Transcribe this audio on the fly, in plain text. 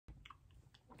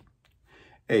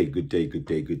Hey, good day, good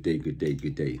day, good day, good day,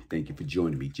 good day. Thank you for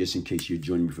joining me. Just in case you're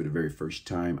joining me for the very first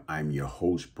time, I'm your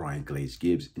host, Glaze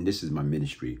Gibbs, and this is my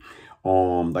ministry.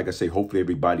 Like I say, hopefully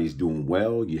everybody's doing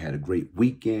well. You had a great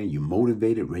weekend. You're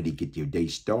motivated, ready to get your day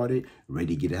started,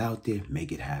 ready to get out there,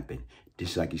 make it happen.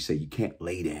 Just like you say, you can't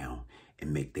lay down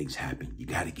and make things happen. You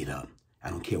got to get up. I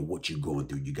don't care what you're going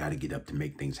through. You got to get up to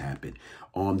make things happen.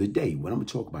 Today, what I'm going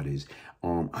to talk about is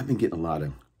I've been getting a lot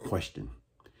of questions.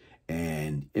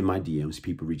 And in my DMs,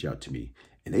 people reach out to me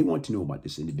and they want to know about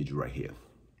this individual right here.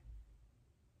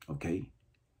 Okay.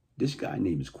 This guy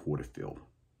name is Quarterfield.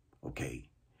 Okay.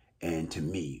 And to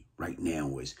me right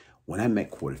now is when I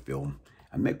met Quarterfield,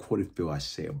 I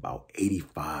say about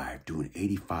 85, doing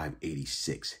 85,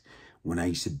 86, when I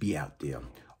used to be out there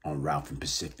on Ralph and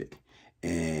Pacific.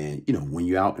 And, you know, when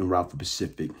you're out in Ralph and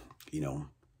Pacific, you know,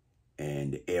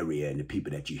 and the area and the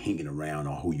people that you're hanging around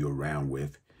or who you're around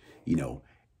with, you know,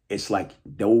 it's like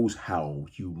those how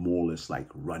you more or less like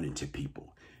run into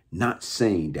people. Not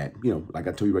saying that, you know, like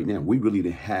I told you right now, we really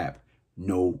didn't have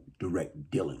no direct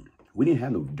dealing. We didn't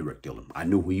have no direct dealing. I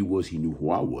knew who he was. He knew who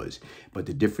I was. But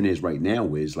the difference is right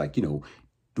now is like, you know,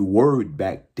 the word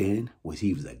back then was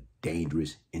he was a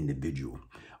dangerous individual.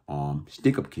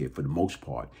 Stick-up kid for the most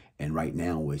part. And right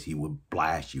now is he would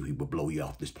blast you. He would blow you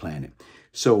off this planet.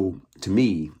 So to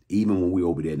me, even when we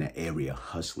over there in that area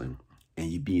hustling, and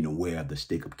you being aware of the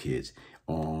stick-up kids,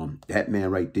 that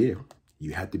man right there,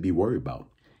 you have to be worried about.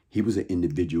 He was an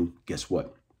individual. Guess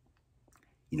what?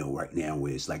 You know, right now,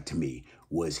 where it's like to me,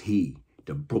 was he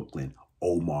the Brooklyn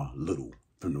Omar Little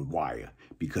from The Wire?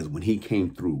 Because when he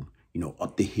came through, you know,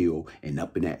 up the hill and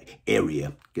up in that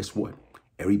area, guess what?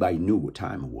 Everybody knew what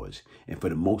time it was. And for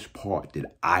the most part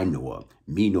that I know of,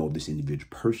 know of this individual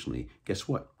personally, guess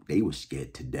what? They were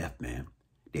scared to death, man.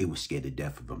 They were scared to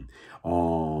death of him.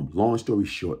 Long story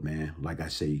short, man, like I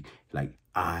say, like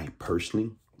I personally,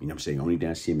 you know what I'm saying, only time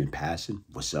I see him in passing,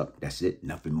 what's up? That's it.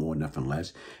 Nothing more, nothing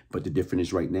less. But the difference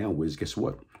is right now is, guess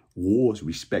what? Wolves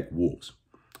respect wolves.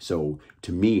 So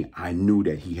to me, I knew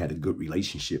that he had a good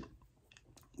relationship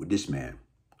with this man,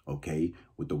 okay,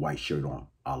 with the white shirt on,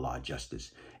 a la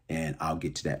Justice. And I'll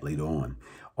get to that later on.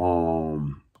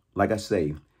 Like I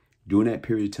say, during that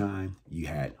period of time, you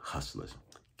had hustlers.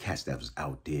 Cats that was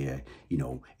out there, you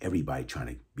know, everybody trying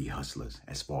to be hustlers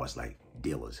as far as like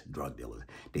dealers, drug dealers.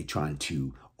 They trying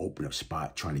to open up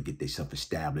spot, trying to get themselves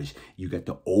established. You got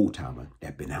the old timer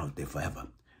that been out there forever.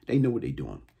 They know what they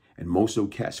doing. And most of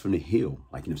those cats from the hill,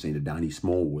 like, you know what I'm saying, the Donnie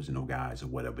Smalls and those guys or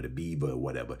whatever, the Beaver or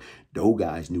whatever, those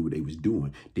guys knew what they was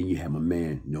doing. Then you had my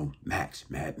man, you know,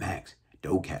 Mad Max.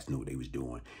 Those cats knew what they was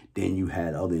doing. Then you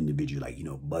had other individuals like, you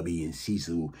know, Bubby and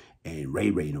Cecil and Ray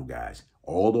and those guys.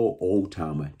 Although old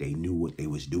timer, they knew what they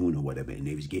was doing or whatever, and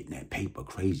they was getting that paper,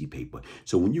 crazy paper.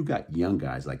 So when you got young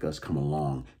guys like us come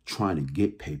along, trying to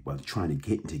get paper, trying to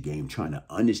get into the game, trying to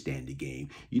understand the game,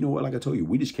 you know what, like I told you,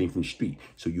 we just came from the street.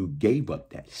 So you gave up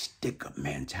that stick-up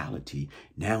mentality.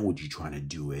 Now what you're trying to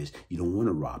do is you don't want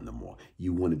to rob no more.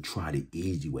 You want to try the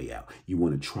easy way out. You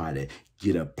want to try to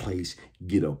get a place,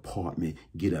 get an apartment,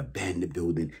 get a abandoned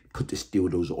building, put the steel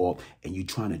doors off, and you're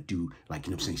trying to do, like,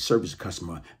 you know what I'm saying, service a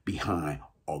customer behind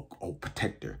or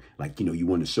protector. Like, you know, you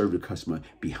want to serve the customer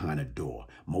behind a door,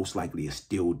 most likely a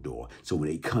steel door. So when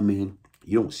they come in,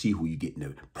 you don't see who you're getting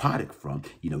the product from.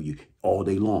 You know, you all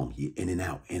day long, you're in and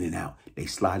out, in and out. They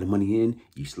slide the money in,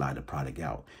 you slide the product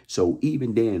out. So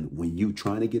even then, when you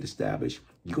trying to get established,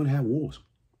 you're going to have wolves.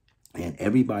 And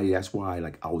everybody, that's why,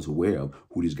 like, I was aware of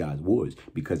who this guy was.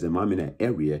 Because if I'm in that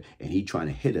area and he trying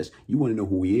to hit us, you want to know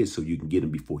who he is so you can get him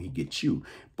before he gets you.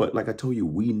 But like I told you,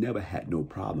 we never had no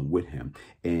problem with him.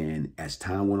 And as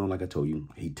time went on, like I told you,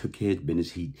 he took care of his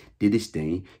business. He did his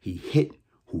thing. He hit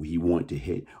who he wanted to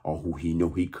hit or who he know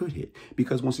he could hit.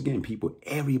 Because once again, people,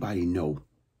 everybody know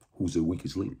who's the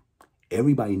weakest link.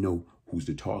 Everybody know who's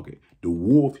the target. The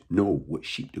wolf know what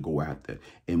sheep to go after.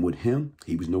 And with him,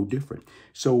 he was no different.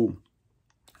 So,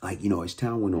 like, you know, as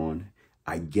time went on,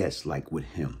 I guess, like with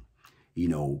him, you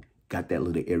know, got that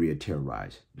little area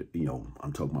terrorized. You know,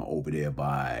 I'm talking about over there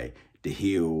by the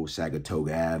Hill,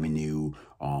 Sagatoga Avenue,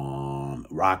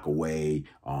 Rockaway,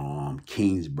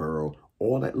 Kingsborough,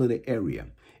 all that little area.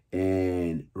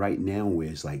 And right now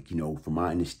is like, you know, from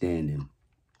my understanding,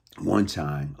 one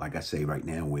time, like I say right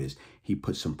now, is he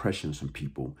put some pressure on some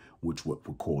people, which would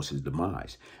cause his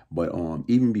demise. But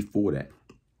even before that,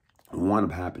 what wound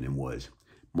up happening was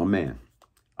my man,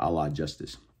 a la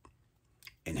Justice,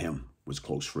 and him was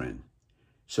close friend.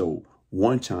 So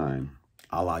one time,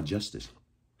 a la Justice,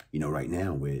 you know, right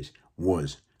now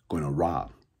was going to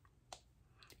rob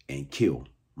and kill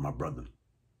my brother.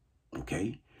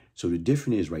 Okay? So the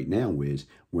difference is right now is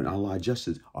when a la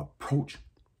Justice approached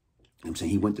I'm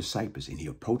saying? He went to Cyprus and he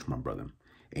approached my brother.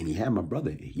 And he had my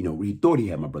brother, you know, he thought he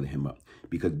had my brother him up.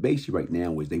 Because basically right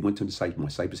now is they went to the Cyprus, my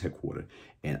Cyprus headquarters,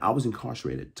 and I was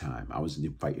incarcerated at the time. I was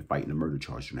fighting a murder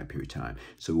charge during that period of time.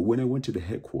 So when I went to the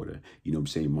headquarters, you know what I'm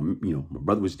saying, my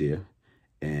brother was there,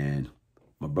 and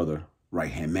my brother,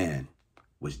 right-hand man,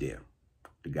 was there.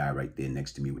 The guy right there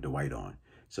next to me with the white on.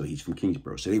 So he's from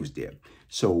Kingsborough, so they was there.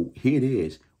 So here it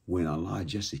is, when Allah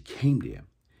Justice came there,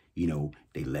 you know,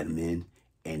 they let him in,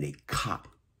 and they copped,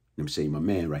 you know what I'm saying, my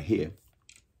man right here,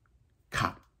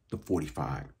 cocked the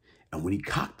 45. And when he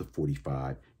cocked the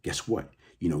 45, guess what?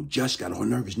 You know, Just got all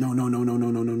nervous.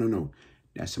 No.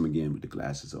 That's him again with the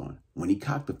glasses on. When he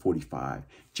cocked the 45,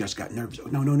 Just got nervous. Oh,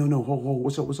 no. Ho,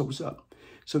 what's up?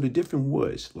 So the difference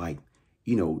was, like,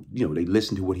 you know, they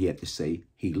listened to what he had to say.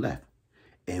 He left.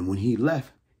 And when he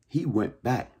left, he went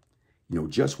back. You know,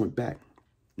 Just went back. You know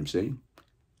what I'm saying?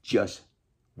 Just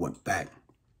went back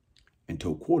and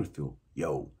told Quarterfield,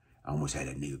 yo, I almost had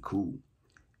that nigga cool.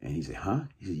 And he said, huh?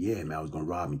 He said, yeah, man, I was going to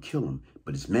rob and kill him.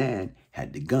 But this man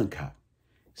had the gun cocked.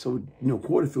 So, you know,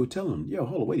 Quarterfield tell him, yo,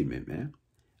 hold on, wait a minute, man.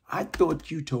 I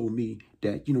thought you told me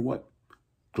that, you know what,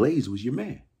 Glaze was your man.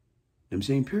 You know what I'm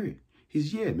saying? Period. He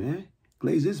said, yeah, man,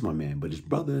 Glaze is my man. But his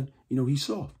brother, you know, he's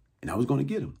soft. And I was going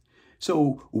to get him.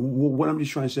 So what I'm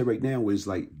just trying to say right now is,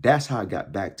 like, that's how I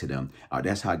got back to them.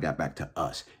 That's how I got back to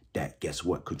us. That, guess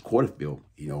what? Because Quarterfield,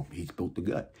 you know, he spilled the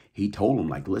gut. He told him,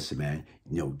 like, listen, man,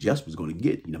 you know, Just was going to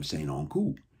get, you know what I'm saying, on cool.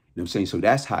 You know what I'm saying? So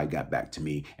that's how it got back to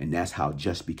me. And that's how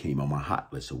Just became on my hot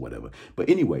list or whatever. But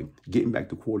anyway, getting back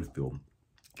to Quarterfield,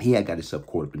 he had got himself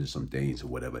caught up into some things or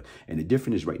whatever. And the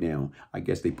difference is right now, I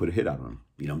guess they put a hit out on him.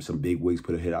 You know, some big wigs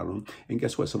put a hit out on him. And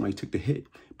guess what? Somebody took the hit.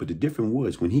 But the difference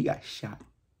was when he got shot,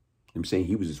 you know what I'm saying,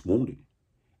 he was just wounded.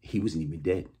 He wasn't even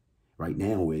dead. Right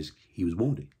now is he was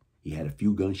wounded. He had a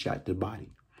few gunshots to the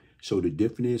body. So the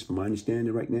difference is, from my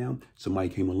understanding right now, somebody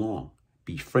came along,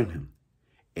 befriend him,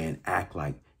 and act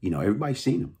like, you know, everybody's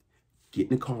seen him,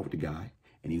 get in the car with the guy,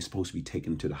 and he was supposed to be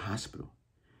taken to the hospital.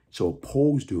 So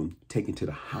opposed to him taken to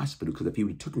the hospital, because if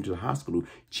he took him to the hospital,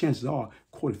 chances are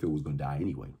Quarterfield was going to die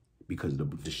anyway because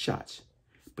of the shots.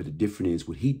 But the difference is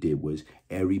what he did was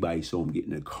everybody saw him get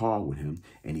in the car with him,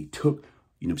 and he took,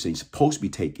 you know what I'm saying, supposed to be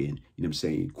taken, you know what I'm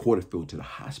saying, Quarterfield to the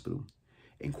hospital.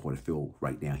 And Quarterfield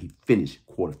right now, he finished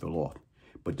Quarterfield off.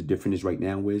 But the difference is right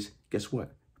now is, guess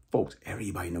what? Folks,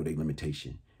 everybody know their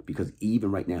limitation. Because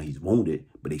even right now, he's wounded,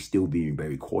 but they still being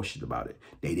very cautious about it.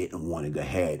 They didn't want to go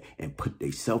ahead and put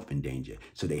themselves in danger.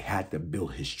 So they had to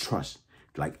build his trust.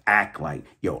 Like, act like,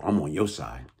 yo, I'm on your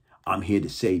side. I'm here to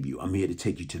save you. I'm here to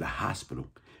take you to the hospital.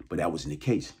 But that wasn't the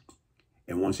case.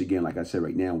 And once again, like I said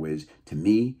right now, is, to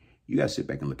me, you got to sit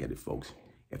back and look at it, folks.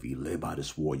 If you live by the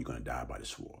sword, you're going to die by the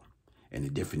sword. And the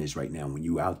difference is right now, when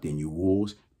you out there and you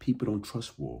wolves, people don't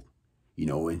trust wolves. You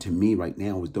know, and to me right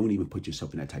now is, don't even put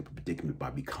yourself in that type of predicament by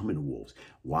becoming wolves.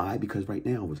 Why? Because right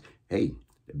now is, hey,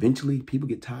 eventually people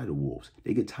get tired of wolves.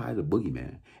 They get tired of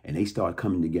boogeyman, and they start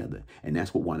coming together. And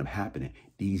that's what wound up happening.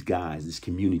 These guys, this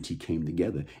community came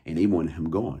together, and they wanted him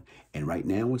gone. And right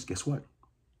now is, guess what?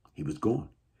 He was gone.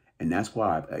 And that's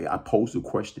why I posed the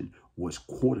question, was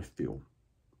Quarterfield,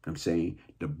 I'm saying,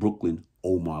 the Brooklyn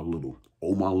Omar Little.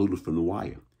 Omar Little from The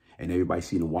Wire. And everybody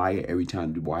seen The Wire. Every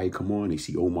time The Wire come on, they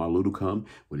see Omar Little come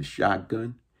with his shotgun, you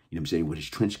know what I'm saying, with his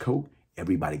trench coat.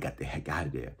 Everybody got the heck out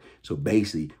of there. So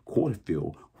basically,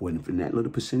 Quarterfield, when from that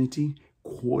little vicinity,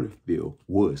 Quarterfield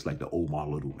was like the Omar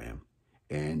Little, man.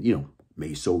 And, you know, may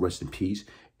his soul rest in peace.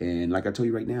 And like I tell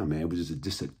you right now, man, it was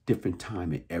just a different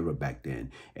time and era back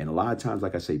then. And a lot of times,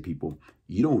 like I say, people,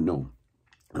 you don't know.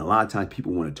 And a lot of times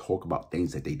people want to talk about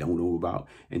things that they don't know about.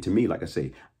 And to me, like I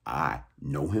say, I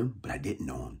know him, but I didn't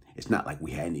know him. It's not like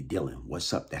we had any dealing.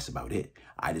 What's up? That's about it.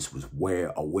 I just was aware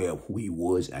of who he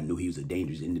was. I knew he was a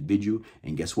dangerous individual.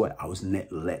 And guess what? I was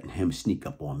not letting him sneak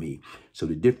up on me. So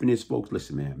the difference is, folks,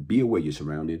 listen, man, be aware you're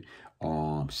surrounded.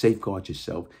 Safeguard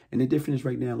yourself. And the difference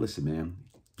right now, listen, man,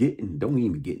 don't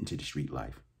even get into the street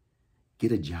life.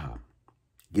 Get a job.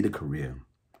 Get a career.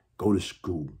 Go to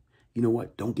school. You know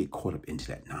what? Don't get caught up into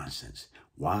that nonsense.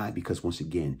 Why? Because once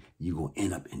again, you're going to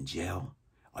end up in jail.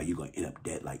 Or you're going to end up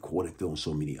dead like Quarterfield and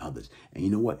so many others. And you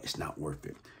know what? It's not worth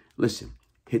it. Listen,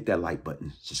 hit that like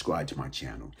button. Subscribe to my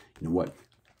channel. You know what?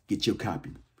 Get your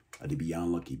copy of the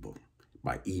Beyond Lucky book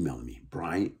by emailing me.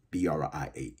 Brian,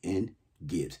 B-R-I-A-N,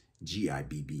 Gibbs,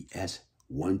 G-I-B-B-S,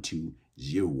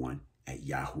 1201 at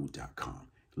yahoo.com.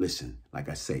 Listen, like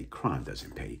I say, crime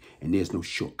doesn't pay. And there's no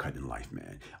shortcut in life,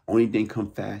 man. Only thing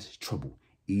come fast is trouble.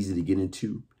 Easy to get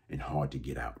into and hard to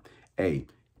get out. Hey,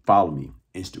 follow me.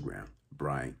 Instagram.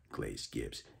 Brian Glaze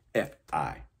Gibbs.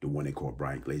 F.I., the one they call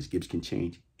Brian Glaze Gibbs, can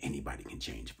change Anybody can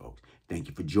change, folks. Thank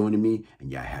you for joining me,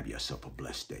 and y'all have yourself a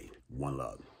blessed day. One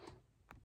love.